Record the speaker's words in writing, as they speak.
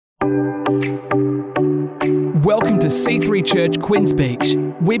Welcome to C3 Church, Queens Beach.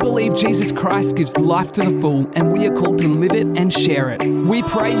 We believe Jesus Christ gives life to the full, and we are called to live it and share it. We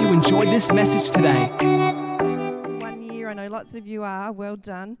pray you enjoy this message today. 1 year, I know lots of you are, well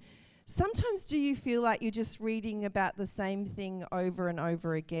done. Sometimes do you feel like you're just reading about the same thing over and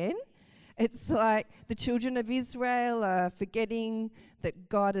over again? It's like the children of Israel are forgetting that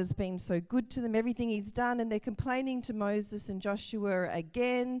God has been so good to them, everything he's done, and they're complaining to Moses and Joshua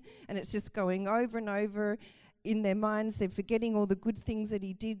again, and it's just going over and over in their minds. They're forgetting all the good things that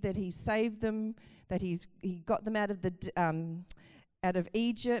he did, that he saved them, that he got them out of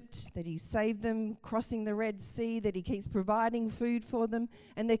Egypt, that he saved them crossing the Red Sea, that he keeps providing food for them,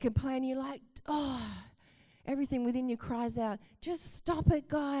 and they're complaining. You're like, everything within you cries out, just stop it,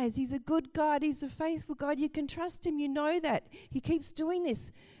 guys. He's a good God. He's a faithful God. You can trust him. You know that. He keeps doing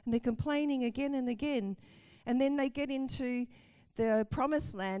this. And they're complaining again and again. And then they get into the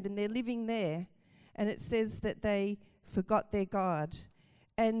promised land and they're living there. And it says that they forgot their God.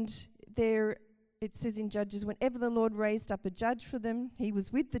 And it says in Judges, whenever the Lord raised up a judge for them, he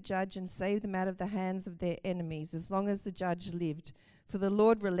was with the judge and saved them out of the hands of their enemies, as long as the judge lived. For the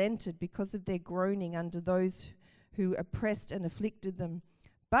Lord relented because of their groaning under those who oppressed and afflicted them.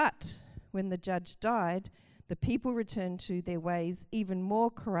 But when the judge died, the people returned to their ways, even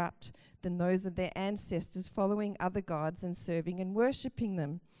more corrupt than those of their ancestors, following other gods and serving and worshipping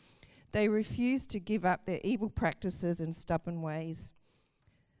them. They refused to give up their evil practices and stubborn ways.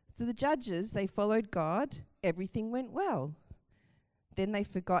 So the judges, they followed God. Everything went well. Then they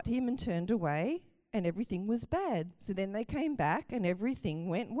forgot him and turned away, and everything was bad. So then they came back, and everything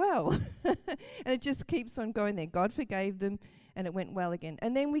went well. And it just keeps on going there. God forgave them, and it went well again.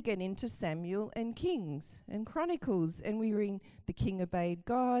 And then we get into Samuel and Kings and Chronicles, and we read the king obeyed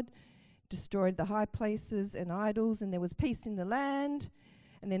God, destroyed the high places and idols, and there was peace in the land.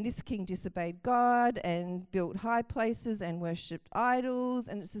 And then this king disobeyed God and built high places and worshipped idols.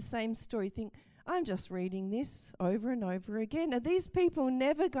 And it's the same story. You think, I'm just reading this over and over again. Are these people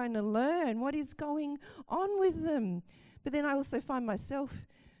never going to learn what is going on with them? But then I also find myself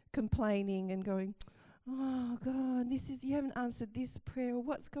complaining and going, oh, God, you haven't answered this prayer.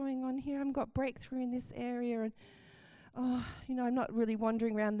 What's going on here? I haven't got breakthrough in this area. And I'm not really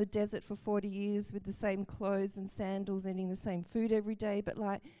wandering around the desert for 40 years with the same clothes and sandals, eating the same food every day. But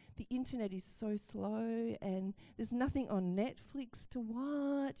like the internet is so slow and there's nothing on Netflix to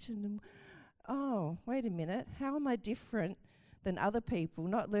watch. And wait a minute. How am I different than other people?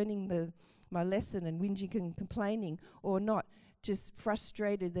 Not learning my lesson and whinging and complaining, or not just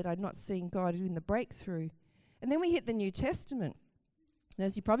frustrated that I'm not seeing God in the breakthrough. And then we hit the New Testament. And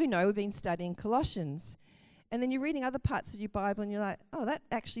as you probably know, we've been studying Colossians. And then you're reading other parts of your Bible and you're like, oh, that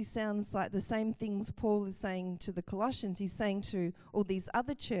actually sounds like the same things Paul is saying to the Colossians. He's saying to all these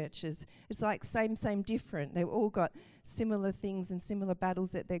other churches. It's like same, different. They've all got similar things and similar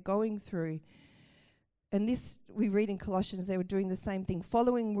battles that they're going through. And this, we read in Colossians, they were doing the same thing,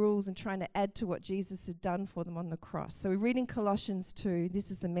 following rules and trying to add to what Jesus had done for them on the cross. So we read in Colossians 2,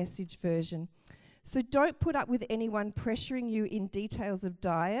 this is the Message version. So don't put up with anyone pressuring you in details of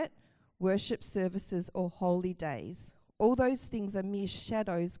diet, worship services, or holy days. All those things are mere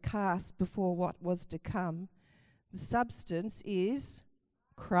shadows cast before what was to come. The substance is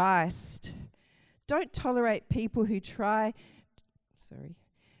Christ. Don't tolerate people who try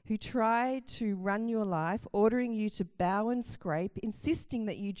to run your life, ordering you to bow and scrape, insisting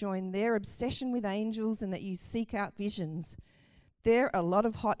that you join their obsession with angels and that you seek out visions. They're a lot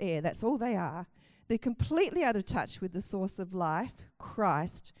of hot air, that's all they are. They're completely out of touch with the source of life,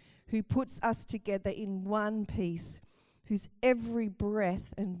 Christ, who puts us together in one piece, whose every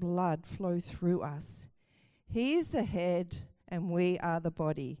breath and blood flow through us. He is the head and we are the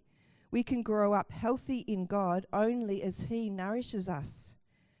body. We can grow up healthy in God only as he nourishes us.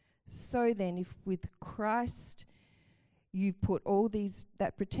 So then, if with Christ you put all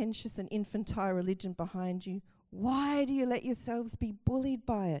that pretentious and infantile religion behind you, why do you let yourselves be bullied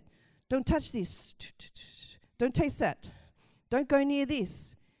by it? Don't touch this. Don't taste that. Don't go near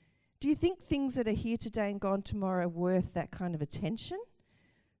this. Do you think things that are here today and gone tomorrow are worth that kind of attention?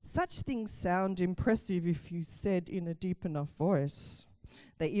 Such things sound impressive if you said in a deep enough voice.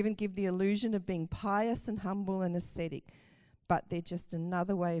 They even give the illusion of being pious and humble and aesthetic, but they're just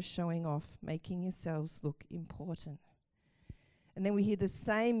another way of showing off, making yourselves look important. And then we hear the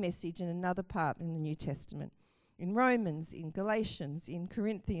same message in another part in the New Testament, in Romans, in Galatians, in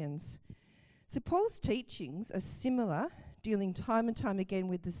Corinthians. So Paul's teachings are similar, dealing time and time again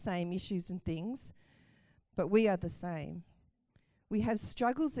with the same issues and things, but we are the same. We have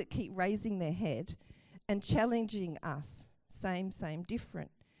struggles that keep raising their head and challenging us, same, different.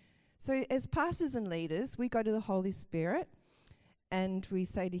 So as pastors and leaders, we go to the Holy Spirit and we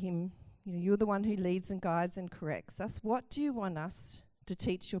say to him, you're the one who leads and guides and corrects us. What do you want us to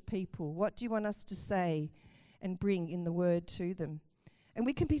teach your people? What do you want us to say and bring in the word to them? And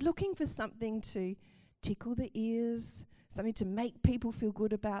we can be looking for something to tickle the ears, something to make people feel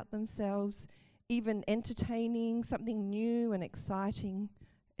good about themselves, even entertaining, something new and exciting,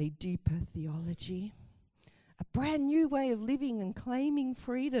 a deeper theology, a brand new way of living and claiming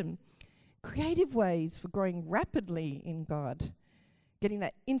freedom, creative ways for growing rapidly in God, getting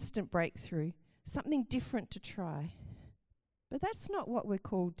that instant breakthrough, something different to try. But that's not what we're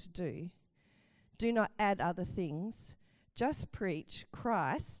called to do. Do not add other things. Just preach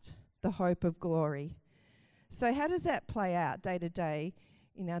Christ, the hope of glory. So how does that play out day to day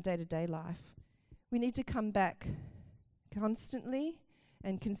in our day-to-day life? We need to come back constantly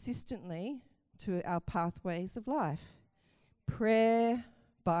and consistently to our pathways of life. Prayer,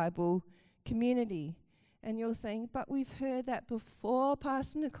 Bible, community. And you're saying, but we've heard that before,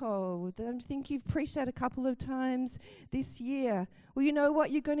 Pastor Nicole. I think you've preached that a couple of times this year. Well, you know what?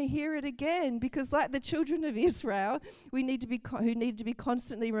 You're going to hear it again, because like the children of Israel, we need to be who need to be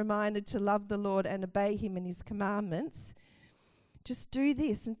constantly reminded to love the Lord and obey him and his commandments. Just do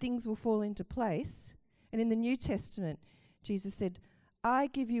this and things will fall into place. And in the New Testament, Jesus said, I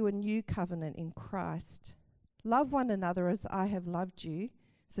give you a new covenant in Christ. Love one another as I have loved you,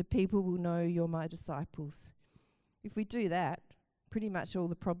 so people will know you're my disciples. If we do that, pretty much all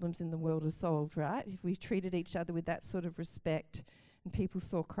the problems in the world are solved, right? If we treated each other with that sort of respect and people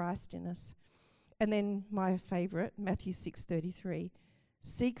saw Christ in us. And then my favourite, Matthew 6:33,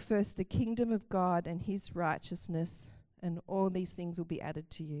 seek first the kingdom of God and his righteousness, and all these things will be added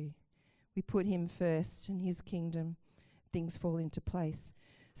to you. We put him first and his kingdom, things fall into place.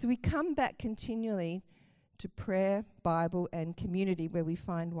 So we come back continually to prayer, Bible, and community where we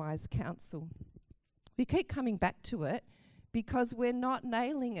find wise counsel. We keep coming back to it because we're not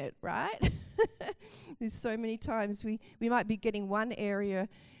nailing it, right? There's so many times we might be getting one area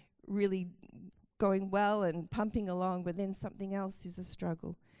really going well and pumping along, but then something else is a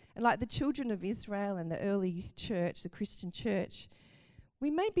struggle. And like the children of Israel and the early church, the Christian church, we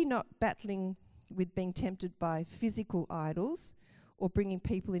may be not battling with being tempted by physical idols, or bringing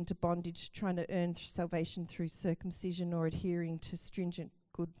people into bondage, trying to earn salvation through circumcision or adhering to stringent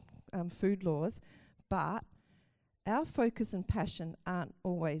good food laws. But our focus and passion aren't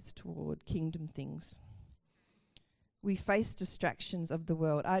always toward kingdom things. We face distractions of the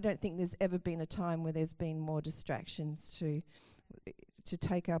world. I don't think there's ever been a time where there's been more distractions to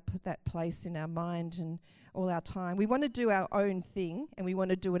take up that place in our mind and all our time. We want to do our own thing, and we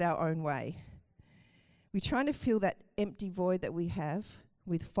want to do it our own way. We're trying to fill that empty void that we have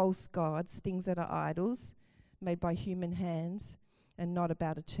with false gods, things that are idols, made by human hands, and not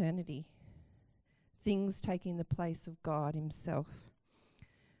about eternity. Things taking the place of God himself.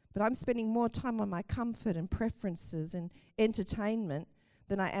 But I'm spending more time on my comfort and preferences and entertainment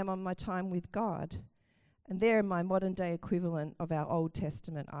than I am on my time with God. And they're my modern day equivalent of our Old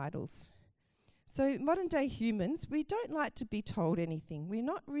Testament idols. So modern day humans, we don't like to be told anything. We're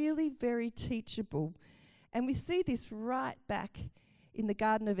not really very teachable. And we see this right back in the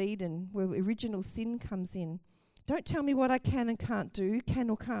Garden of Eden, where original sin comes in. Don't tell me what I can and can't do, can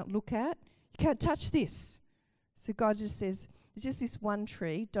or can't look at. You can't touch this. So God just says, there's just this one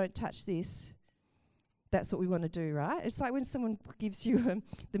tree, don't touch this. That's what we want to do, right? It's like when someone gives you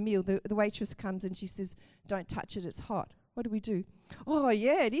the meal, the waitress comes and she says, don't touch it, it's hot. What do? Oh,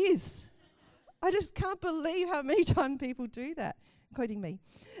 yeah, it is. I just can't believe how many times people do that, including me.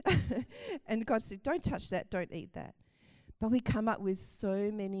 And God said, don't touch that, don't eat that. But we come up with so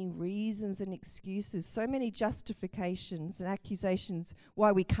many reasons and excuses, so many justifications and accusations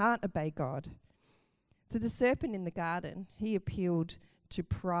why we can't obey God. So the serpent in the garden, he appealed to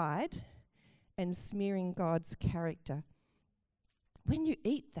pride and smearing God's character. When you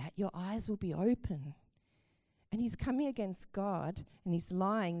eat that, your eyes will be open. And he's coming against God, and he's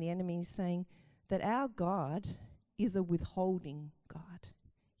lying, the enemy is saying that our God is a withholding God.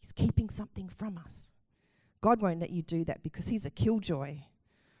 He's keeping something from us. God won't let you do that because he's a killjoy,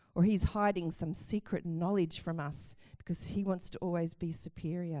 or he's hiding some secret knowledge from us because he wants to always be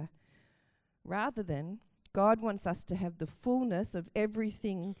superior. Rather than, God wants us to have the fullness of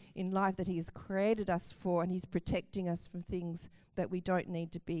everything in life that he has created us for, and he's protecting us from things that we don't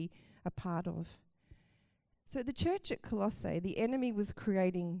need to be a part of. So the church at Colossae, the enemy was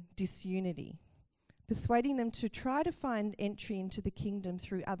creating disunity, persuading them to try to find entry into the kingdom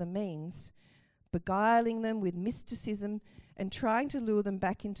through other means, beguiling them with mysticism and trying to lure them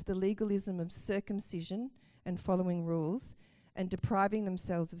back into the legalism of circumcision and following rules, and depriving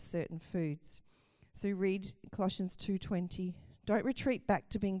themselves of certain foods. So read Colossians 2:20. Don't retreat back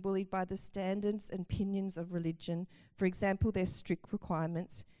to being bullied by the standards and opinions of religion. For example, their strict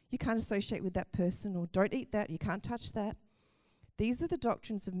requirements. You can't associate with that person, or don't eat that, you can't touch that. These are the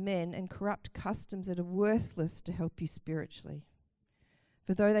doctrines of men and corrupt customs that are worthless to help you spiritually.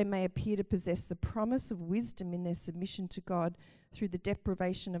 For though they may appear to possess the promise of wisdom in their submission to God through the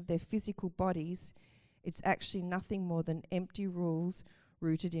deprivation of their physical bodies, it's actually nothing more than empty rules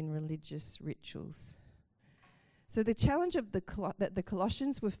rooted in religious rituals. So the challenge of that the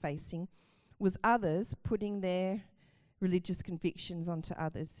Colossians were facing was others putting their religious convictions onto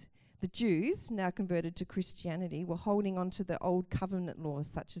others. The Jews, now converted to Christianity, were holding on to the old covenant laws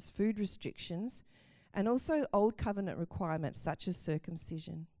such as food restrictions and also old covenant requirements such as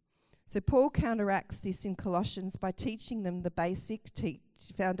circumcision. So Paul counteracts this in Colossians by teaching them the basic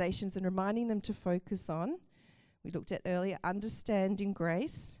foundations and reminding them to focus on, we looked at earlier, understanding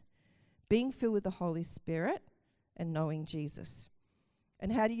grace, being filled with the Holy Spirit, and knowing Jesus.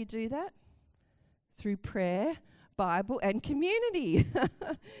 And how do you do that? Through prayer, Bible, and community.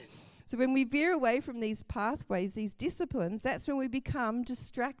 So when we veer away from these pathways, these disciplines, that's when we become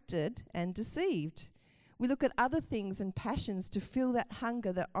distracted and deceived. We look at other things and passions to fill that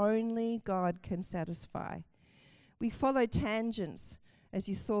hunger that only God can satisfy. We follow tangents, as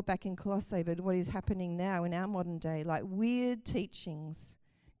you saw back in Colossae, but what is happening now in our modern day, like weird teachings,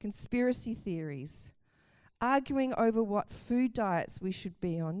 conspiracy theories, arguing over what food diets we should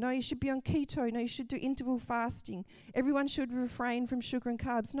be on. No, you should be on keto. No, you should do interval fasting. Everyone should refrain from sugar and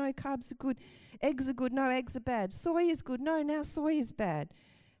carbs. No, carbs are good. Eggs are good. No, eggs are bad. Soy is good. No, now soy is bad.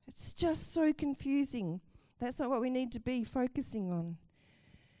 It's just so confusing. That's not what we need to be focusing on.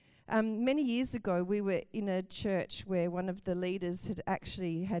 Many years ago, we were in a church where one of the leaders had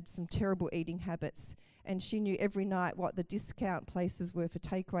actually had some terrible eating habits, and she knew every night what the discount places were for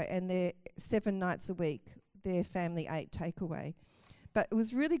takeaway, and they're 7 nights a week their family ate takeaway. But it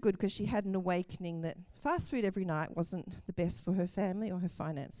was really good because she had an awakening that fast food every night wasn't the best for her family or her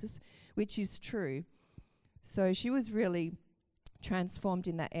finances, which is true. So she was really transformed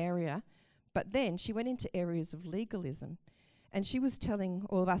in that area. But then she went into areas of legalism. And she was telling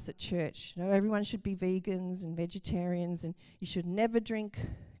all of us at church, you know, everyone should be vegans and vegetarians, and you should never drink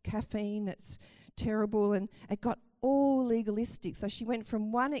caffeine, it's terrible. And it got all legalistic. So she went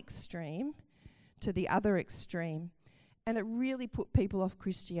from one extreme to the other extreme. And it really put people off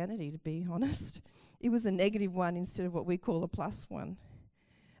Christianity, to be honest. It was a negative one instead of what we call a plus one.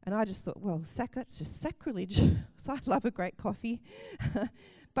 And I just thought, well, it's just sacrilege. So I love a great coffee.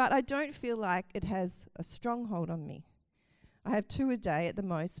 But I don't feel like it has a stronghold on me. I have 2 a day at the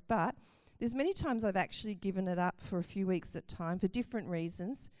most, but there's many times I've actually given it up for a few weeks at a time for different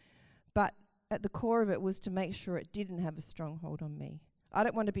reasons. But at the core of it was to make sure it didn't have a stronghold on me. I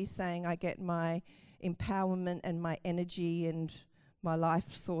don't want to be saying I get my empowerment and my energy and my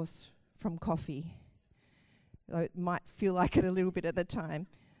life source from coffee. Though it might feel like it a little bit at the time.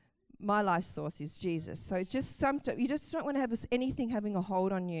 My life source is Jesus. So it's just you just don't want to have anything having a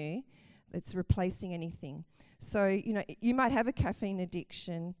hold on you that's replacing anything. So, you know, you might have a caffeine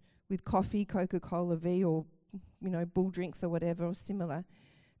addiction with coffee, Coca-Cola V, or, you know, bull drinks or whatever or similar.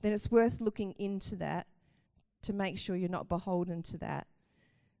 Then it's worth looking into that to make sure you're not beholden to that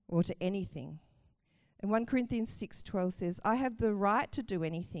or to anything. And 1 Corinthians 6:12 says, I have the right to do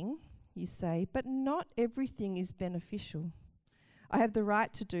anything, you say, but not everything is beneficial. I have the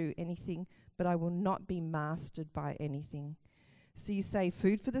right to do anything, but I will not be mastered by anything. So you say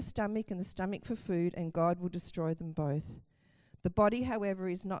food for the stomach and the stomach for food, and God will destroy them both. The body, however,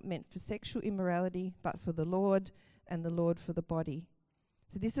 is not meant for sexual immorality, but for the Lord, and the Lord for the body.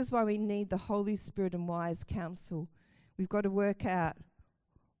 So this is why we need the Holy Spirit and wise counsel. We've got to work out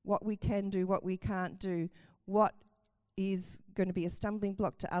what we can do, what we can't do, what is going to be a stumbling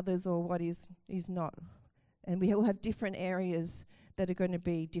block to others or what is not. And we all have different areas that are going to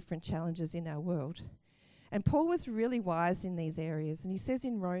be different challenges in our world. And Paul was really wise in these areas. And he says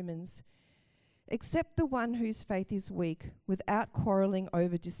in Romans, accept the one whose faith is weak without quarrelling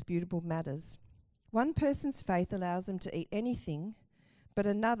over disputable matters. One person's faith allows them to eat anything, but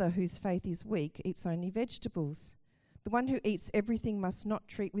another whose faith is weak eats only vegetables. The one who eats everything must not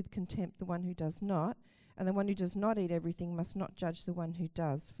treat with contempt the one who does not, and the one who does not eat everything must not judge the one who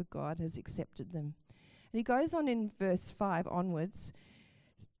does, for God has accepted them. And he goes on in verse 5 onwards.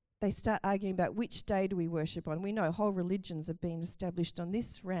 They start arguing about which day do we worship on. We know whole religions have been established on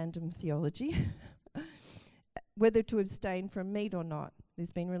this random theology, whether to abstain from meat or not.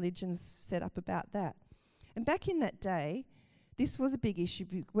 There's been religions set up about that. And back in that day, this was a big issue,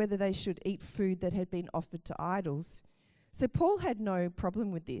 whether they should eat food that had been offered to idols. So Paul had no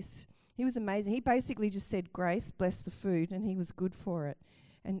problem with this. He was amazing. He basically just said grace, blessed the food, and he was good for it.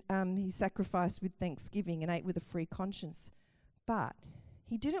 And he sacrificed with thanksgiving and ate with a free conscience. But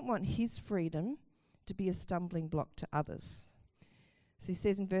he didn't want his freedom to be a stumbling block to others. So he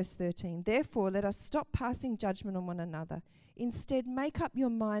says in verse 13, therefore let us stop passing judgment on one another. Instead, make up your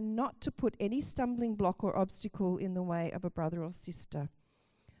mind not to put any stumbling block or obstacle in the way of a brother or sister.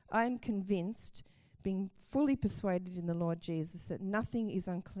 I am convinced, being fully persuaded in the Lord Jesus, that nothing is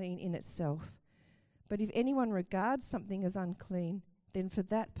unclean in itself. But if anyone regards something as unclean, then for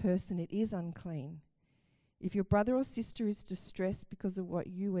that person it is unclean. If your brother or sister is distressed because of what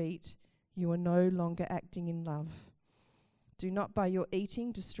you eat, you are no longer acting in love. Do not by your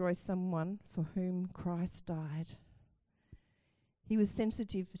eating destroy someone for whom Christ died. He was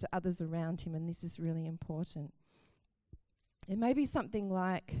sensitive to others around him, and this is really important. It may be something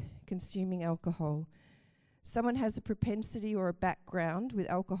like consuming alcohol. Someone has a propensity or a background with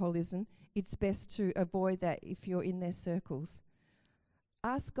alcoholism. It's best to avoid that if you're in their circles.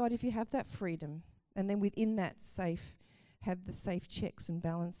 Ask God if you have that freedom, and then within that have the safe checks and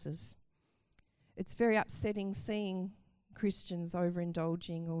balances. It's very upsetting seeing Christians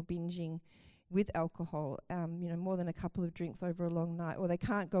overindulging or binging with alcohol, more than a couple of drinks over a long night, or they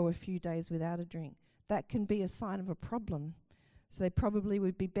can't go a few days without a drink. That can be a sign of a problem. So they probably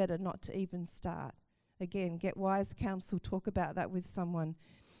would be better not to even start. Again, get wise counsel, talk about that with someone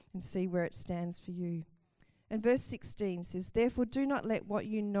and see where it stands for you. And verse 16 says, therefore do not let what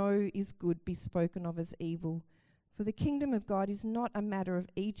you know is good be spoken of as evil. For the kingdom of God is not a matter of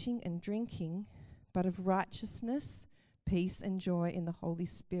eating and drinking, but of righteousness, peace and joy in the Holy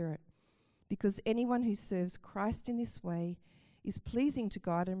Spirit. Because anyone who serves Christ in this way is pleasing to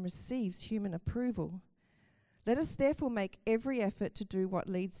God and receives human approval. Let us therefore make every effort to do what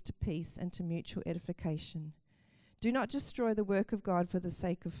leads to peace and to mutual edification. Do not destroy the work of God for the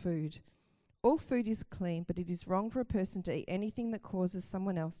sake of food. All food is clean, but it is wrong for a person to eat anything that causes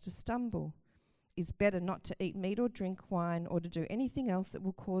someone else to stumble. It is better not to eat meat or drink wine or to do anything else that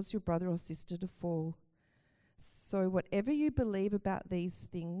will cause your brother or sister to fall. So whatever you believe about these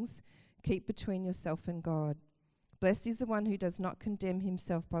things, keep between yourself and God. Blessed is the one who does not condemn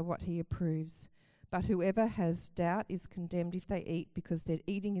himself by what he approves. But whoever has doubt is condemned if they eat, because their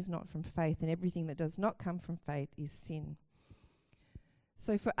eating is not from faith, and everything that does not come from faith is sin.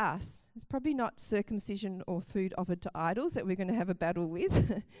 So for us, it's probably not circumcision or food offered to idols that we're going to have a battle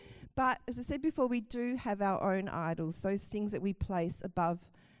with. But as I said before, we do have our own idols, those things that we place above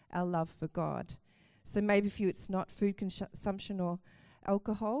our love for God. So maybe for you it's not food consumption or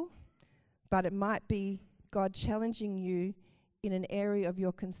alcohol, but it might be God challenging you in an area of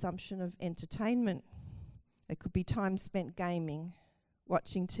your consumption of entertainment. It could be time spent gaming,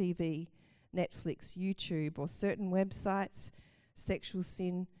 watching TV, Netflix, YouTube, or certain websites, sexual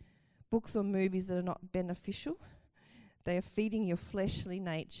sin, books or movies that are not beneficial. They are feeding your fleshly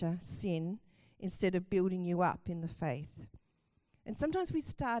nature, sin, instead of building you up in the faith. And sometimes we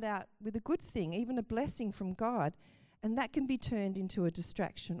start out with a good thing, even a blessing from God, and that can be turned into a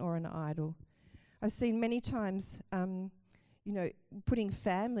distraction or an idol. I've seen many times putting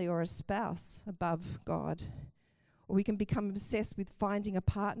family or a spouse above God. Or we can become obsessed with finding a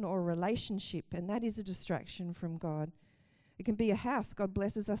partner or a relationship, and that is a distraction from God. It can be a house. God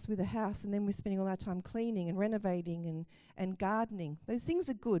blesses us with a house, and then we're spending all our time cleaning and renovating and gardening. Those things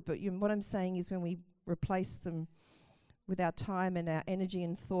are good, but what I'm saying is when we replace them with our time and our energy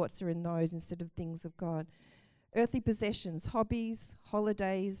and thoughts are in those instead of things of God. Earthly possessions, hobbies,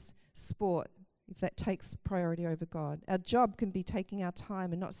 holidays, sport, if that takes priority over God. Our job can be taking our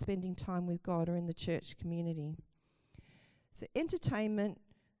time and not spending time with God or in the church community. So entertainment,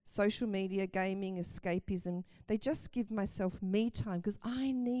 social media, gaming, escapism, they just give myself me time because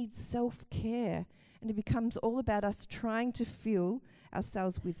I need self-care. And it becomes all about us trying to fill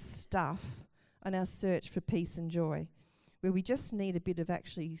ourselves with stuff on our search for peace and joy, where we just need a bit of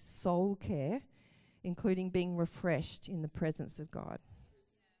actually soul care, including being refreshed in the presence of God.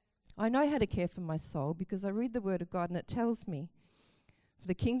 I know how to care for my soul because I read the Word of God and it tells me, for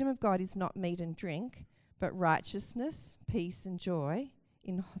the kingdom of God is not meat and drink, but righteousness, peace and joy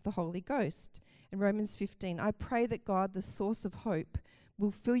in the Holy Ghost. In Romans 15, I pray that God, the source of hope,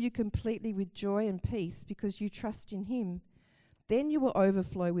 will fill you completely with joy and peace because you trust in Him. Then you will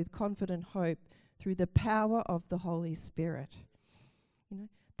overflow with confident hope through the power of the Holy Spirit.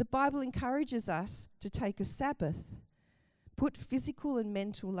 The Bible encourages us to take a Sabbath. Put physical and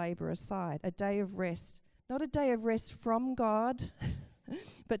mental labor aside, a day of rest. Not a day of rest from God,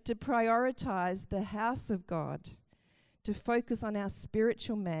 but to prioritize the house of God, to focus on our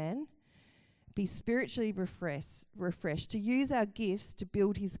spiritual man be spiritually refreshed, to use our gifts to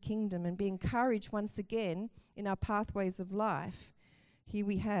build his kingdom and be encouraged once again in our pathways of life. Here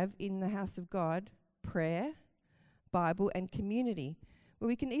we have in the house of God prayer, Bible and community, where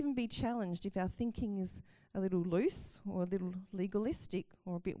we can even be challenged if our thinking is a little loose or a little legalistic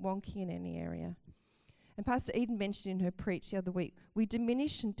or a bit wonky in any area. And Pastor Eden mentioned in her preach the other week, we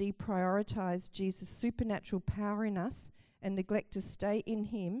diminish and deprioritize Jesus' supernatural power in us and neglect to stay in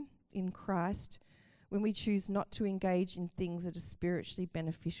him, in Christ, when we choose not to engage in things that are spiritually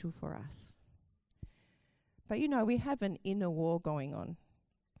beneficial for us. But you know, we have an inner war going on.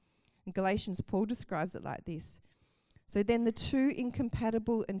 In Galatians, Paul describes it like this. So then the two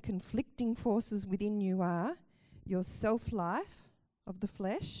incompatible and conflicting forces within you are your self-life of the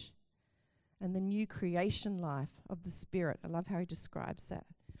flesh and the new creation life of the Spirit. I love how he describes that.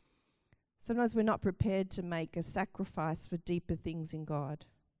 Sometimes we're not prepared to make a sacrifice for deeper things in God.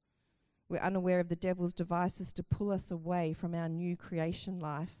 We're unaware of the devil's devices to pull us away from our new creation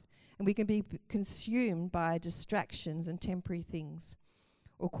life, and we can be consumed by distractions and temporary things,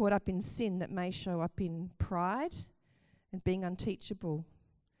 or caught up in sin that may show up in pride and being unteachable,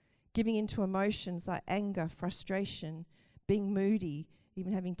 giving into emotions like anger, frustration, being moody,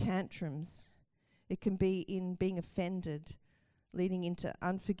 even having tantrums. It can be in being offended, leading into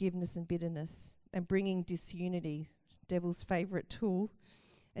unforgiveness and bitterness, and bringing disunity, devil's favourite tool,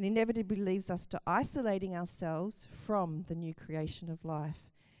 and inevitably leaves us to isolating ourselves from the new creation of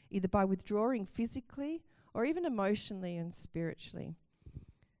life, either by withdrawing physically or even emotionally and spiritually.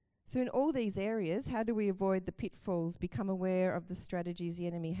 So in all these areas, how do we avoid the pitfalls, become aware of the strategies the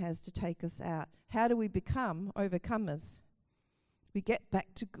enemy has to take us out? How do we become overcomers? We get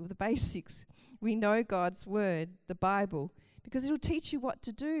back to the basics. We know God's word, the Bible, because it'll teach you what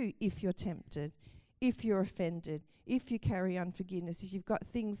to do if you're tempted, if you're offended, if you carry unforgiveness, if you've got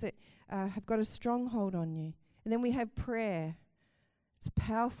things that have got a stronghold on you. And then we have prayer. It's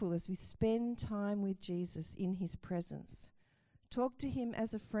powerful as we spend time with Jesus in his presence. Talk to him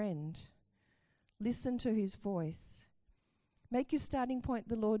as a friend. Listen to his voice. Make your starting point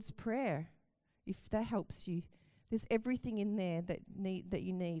the Lord's Prayer, if that helps you. There's everything in there that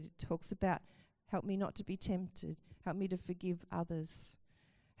you need. It talks about, help me not to be tempted. Help me to forgive others.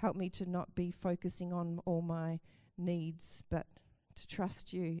 Help me to not be focusing on all my needs, but to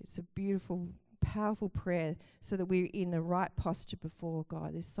trust you. It's a beautiful, powerful prayer so that we're in a right posture before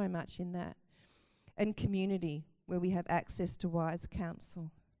God. There's so much in that. And community, where we have access to wise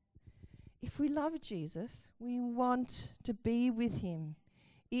counsel. If we love Jesus, we want to be with him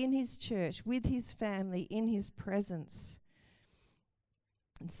in his church, with his family, in his presence.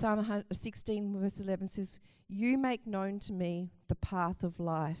 And Psalm 16 verse 11 says, you make known to me the path of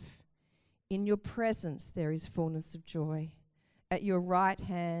life. In your presence there is fullness of joy. At your right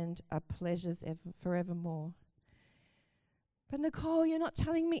hand are pleasures forevermore. But Nicole, you're not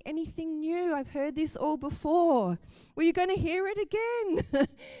telling me anything new. I've heard this all before. Well, you're going to hear it again.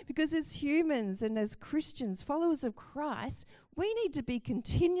 Because as humans and as Christians, followers of Christ, we need to be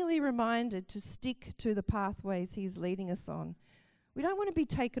continually reminded to stick to the pathways he's leading us on. We don't want to be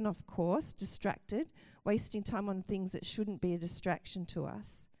taken off course, distracted, wasting time on things that shouldn't be a distraction to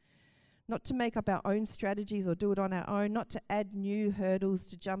us. Not to make up our own strategies or do it on our own, not to add new hurdles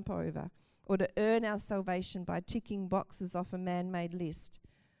to jump over, or to earn our salvation by ticking boxes off a man-made list,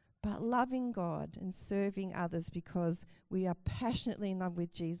 but loving God and serving others because we are passionately in love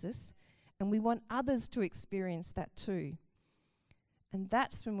with Jesus and we want others to experience that too. And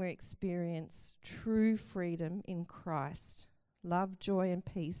that's when we experience true freedom in Christ, love, joy and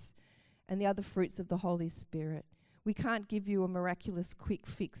peace, and the other fruits of the Holy Spirit. We can't give you a miraculous quick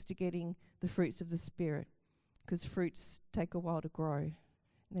fix to getting the fruits of the Spirit, because fruits take a while to grow.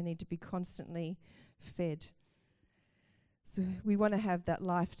 They need to be constantly fed. So we want to have that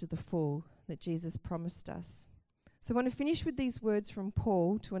life to the full that Jesus promised us. So I want to finish with these words from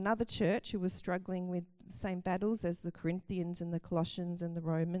Paul to another church who was struggling with the same battles as the Corinthians and the Colossians and the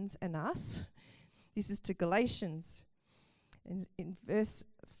Romans and us. This is to Galatians. In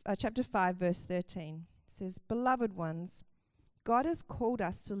chapter 5, verse 13, it says, beloved ones, God has called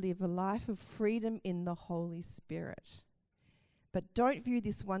us to live a life of freedom in the Holy Spirit. But don't view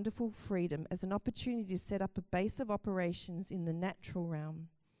this wonderful freedom as an opportunity to set up a base of operations in the natural realm.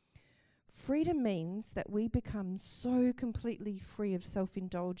 Freedom means that we become so completely free of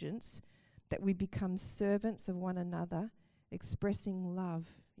self-indulgence that we become servants of one another, expressing love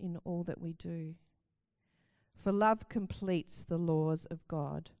in all that we do. For love completes the laws of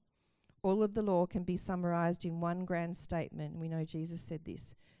God. All of the law can be summarized in one grand statement. We know Jesus said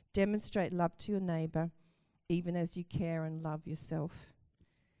this. Demonstrate love to your neighbor, even as you care and love yourself.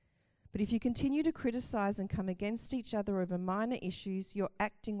 But if you continue to criticize and come against each other over minor issues, you're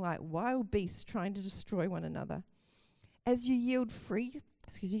acting like wild beasts trying to destroy one another. As you yield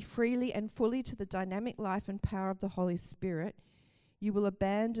freely and fully to the dynamic life and power of the Holy Spirit, you will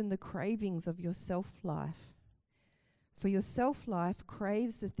abandon the cravings of your self-life. For your self-life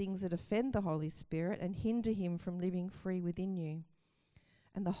craves the things that offend the Holy Spirit and hinder him from living free within you.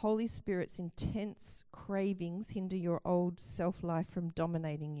 And the Holy Spirit's intense cravings hinder your old self-life from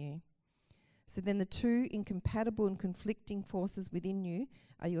dominating you. So then the two incompatible and conflicting forces within you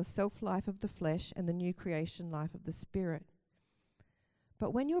are your self-life of the flesh and the new creation life of the Spirit.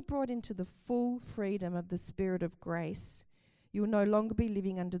 But when you're brought into the full freedom of the Spirit of grace, you will no longer be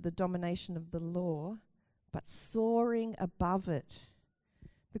living under the domination of the law, but soaring above it.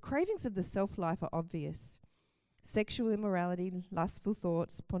 The cravings of the self-life are obvious. Sexual immorality, lustful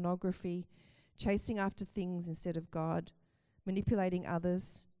thoughts, pornography, chasing after things instead of God, manipulating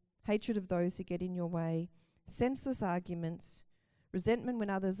others, hatred of those who get in your way, senseless arguments, resentment when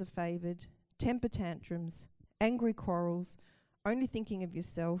others are favoured, temper tantrums, angry quarrels, only thinking of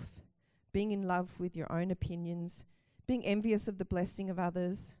yourself, being in love with your own opinions, being envious of the blessing of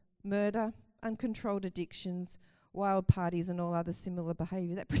others, murder, uncontrolled addictions, wild parties and all other similar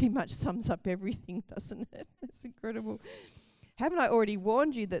behaviour. That pretty much sums up everything, doesn't it? That's incredible. Haven't I already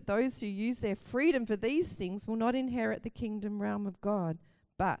warned you that those who use their freedom for these things will not inherit the kingdom realm of God?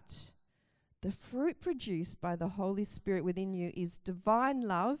 But the fruit produced by the Holy Spirit within you is divine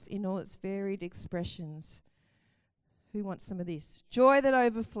love in all its varied expressions. Who wants some of this? Joy that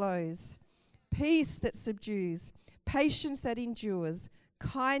overflows, peace that subdues, patience that endures,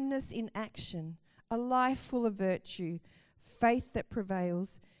 kindness in action, a life full of virtue, faith that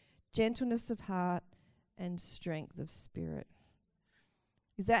prevails, gentleness of heart, and strength of spirit.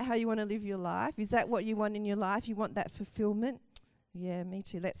 Is that how you want to live your life? Is that what you want in your life? You want that fulfillment? Yeah, me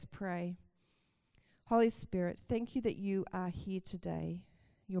too. Let's pray. Holy Spirit, thank you that you are here today.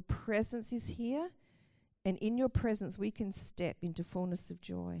 Your presence is here, and in your presence we can step into fullness of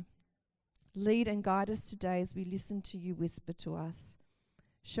joy. Lead and guide us today as we listen to you whisper to us,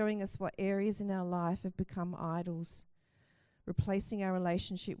 showing us what areas in our life have become idols, replacing our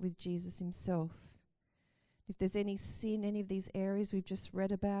relationship with Jesus himself. If there's any sin, any of these areas we've just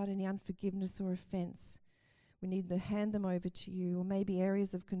read about, any unforgiveness or offense, we need to hand them over to you, or maybe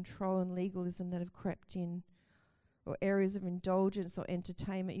areas of control and legalism that have crept in, or areas of indulgence or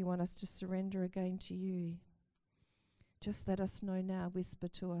entertainment you want us to surrender again to you. Just let us know now, whisper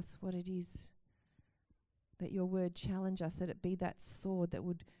to us what it is. That your word challenge us, that it be that sword that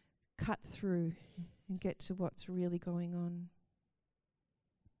would cut through and get to what's really going on.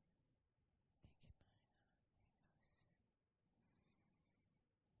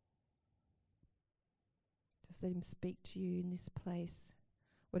 Just let him speak to you in this place.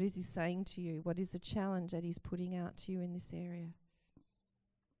 What is he saying to you? What is the challenge that he's putting out to you in this area?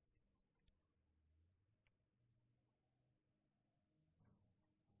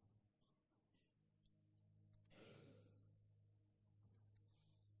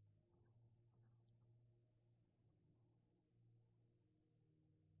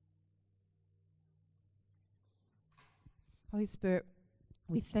 Holy Spirit,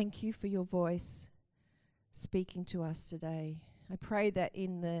 we thank you for your voice speaking to us today. I pray that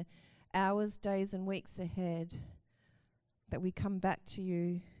in the hours, days, and weeks ahead, that we come back to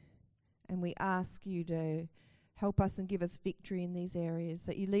you and we ask you to help us and give us victory in these areas,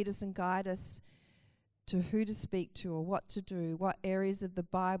 that you lead us and guide us to who to speak to or what to do, what areas of the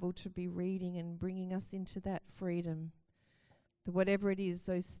Bible to be reading, and bringing us into that freedom. That whatever it is,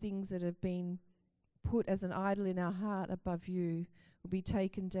 those things that have been put as an idol in our heart above you will be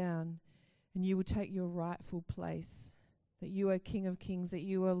taken down, and you will take your rightful place, that you are King of Kings, that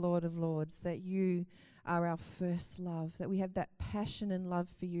you are Lord of Lords, that you are our first love, that we have that passion and love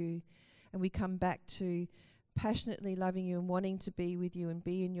for you, and we come back to passionately loving you and wanting to be with you and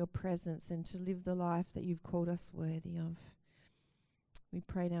be in your presence and to live the life that you've called us worthy of. We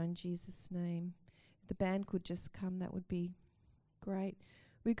pray now in Jesus' name. If the band could just come, that would be great.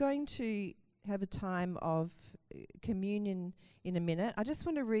 We're going to have a time of communion in a minute. I just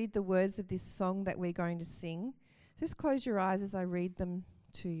want to read the words of this song that we're going to sing. Just close your eyes as I read them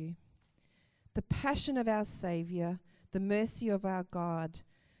to you. The passion of our Saviour, the mercy of our God,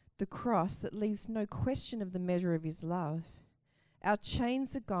 the cross that leaves no question of the measure of his love. Our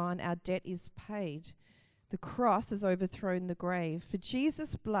chains are gone, our debt is paid. The cross has overthrown the grave. For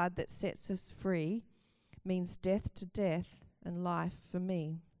Jesus' blood that sets us free means death to death and life for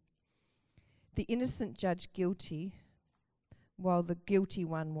me. The innocent judge guilty, while the guilty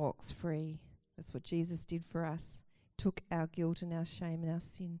one walks free. That's what Jesus did for us. Took our guilt and our shame and our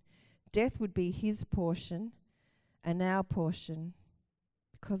sin. Death would be his portion, and our portion,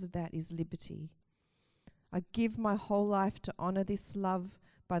 because of that, is liberty. I give my whole life to honour this love.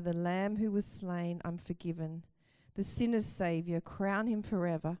 By the Lamb who was slain, I'm forgiven. The sinner's Saviour, crown him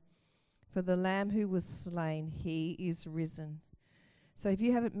forever. For the Lamb who was slain, he is risen. So if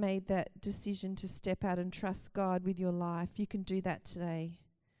you haven't made that decision to step out and trust God with your life, you can do that today.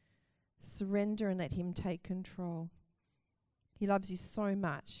 Surrender and let him take control. He loves you so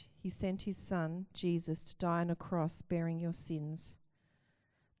much. He sent his son, Jesus, to die on a cross bearing your sins,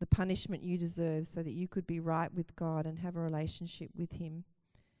 the punishment you deserve, so that you could be right with God and have a relationship with him.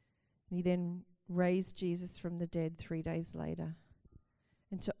 And he then raised Jesus from the dead 3 days later.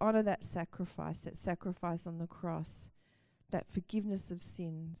 And to honour that sacrifice on the cross, that forgiveness of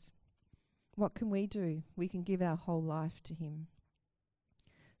sins, what can we do? We can give our whole life to him.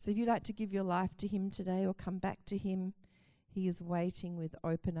 So if you'd like to give your life to him today or come back to him, he is waiting with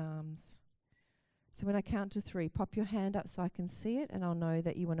open arms. So when I count to 3, pop your hand up so I can see it, and I'll know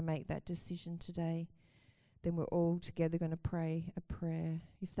that you want to make that decision today. Then we're all together going to pray a prayer.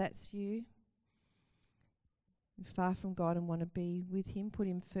 If that's you, you're far from God and want to be with him, put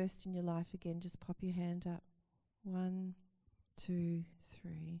him first in your life again, just pop your hand up. 1, 2,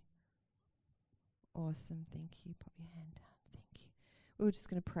 3. Awesome, thank you. Pop your hand down, thank you. We're just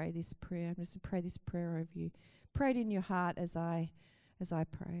going to pray this prayer. I'm just going to pray this prayer over you. Pray it in your heart as I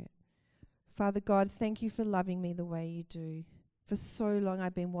pray it. Father God, thank you for loving me the way you do. For so long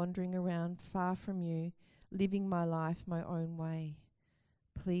I've been wandering around far from you, living my life my own way.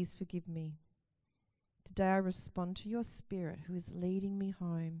 Please forgive me. Today I respond to your Spirit who is leading me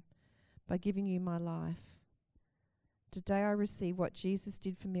home by giving you my life. Today I receive what Jesus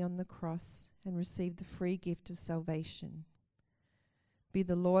did for me on the cross and receive the free gift of salvation. Be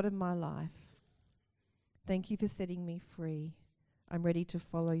the Lord of my life. Thank you for setting me free. I'm ready to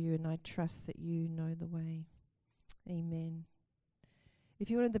follow you, and I trust that you know the way. Amen. If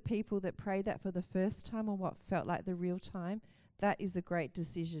you're one of the people that prayed that for the first time or what felt like the real time, that is a great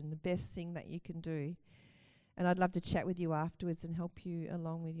decision, the best thing that you can do. And I'd love to chat with you afterwards and help you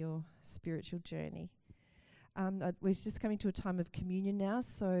along with your spiritual journey. We're just coming to a time of communion now,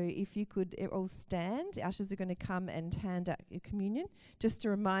 so if you could all stand, the ushers are going to come and hand out your communion. Just a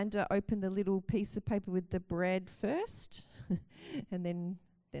reminder, open the little piece of paper with the bread first, and then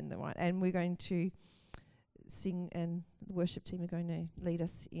the wine. And we're going to sing, and the worship team are going to lead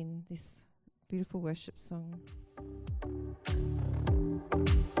us in this beautiful worship song.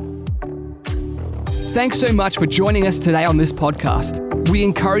 Thanks so much for joining us today on this podcast. We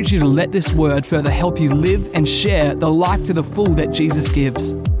encourage you to let this word further help you live and share the life to the full that Jesus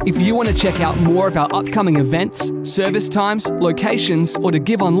gives. If you want to check out more of our upcoming events, service times, locations, or to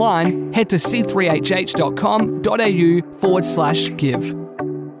give online, head to c3hh.com.au/give.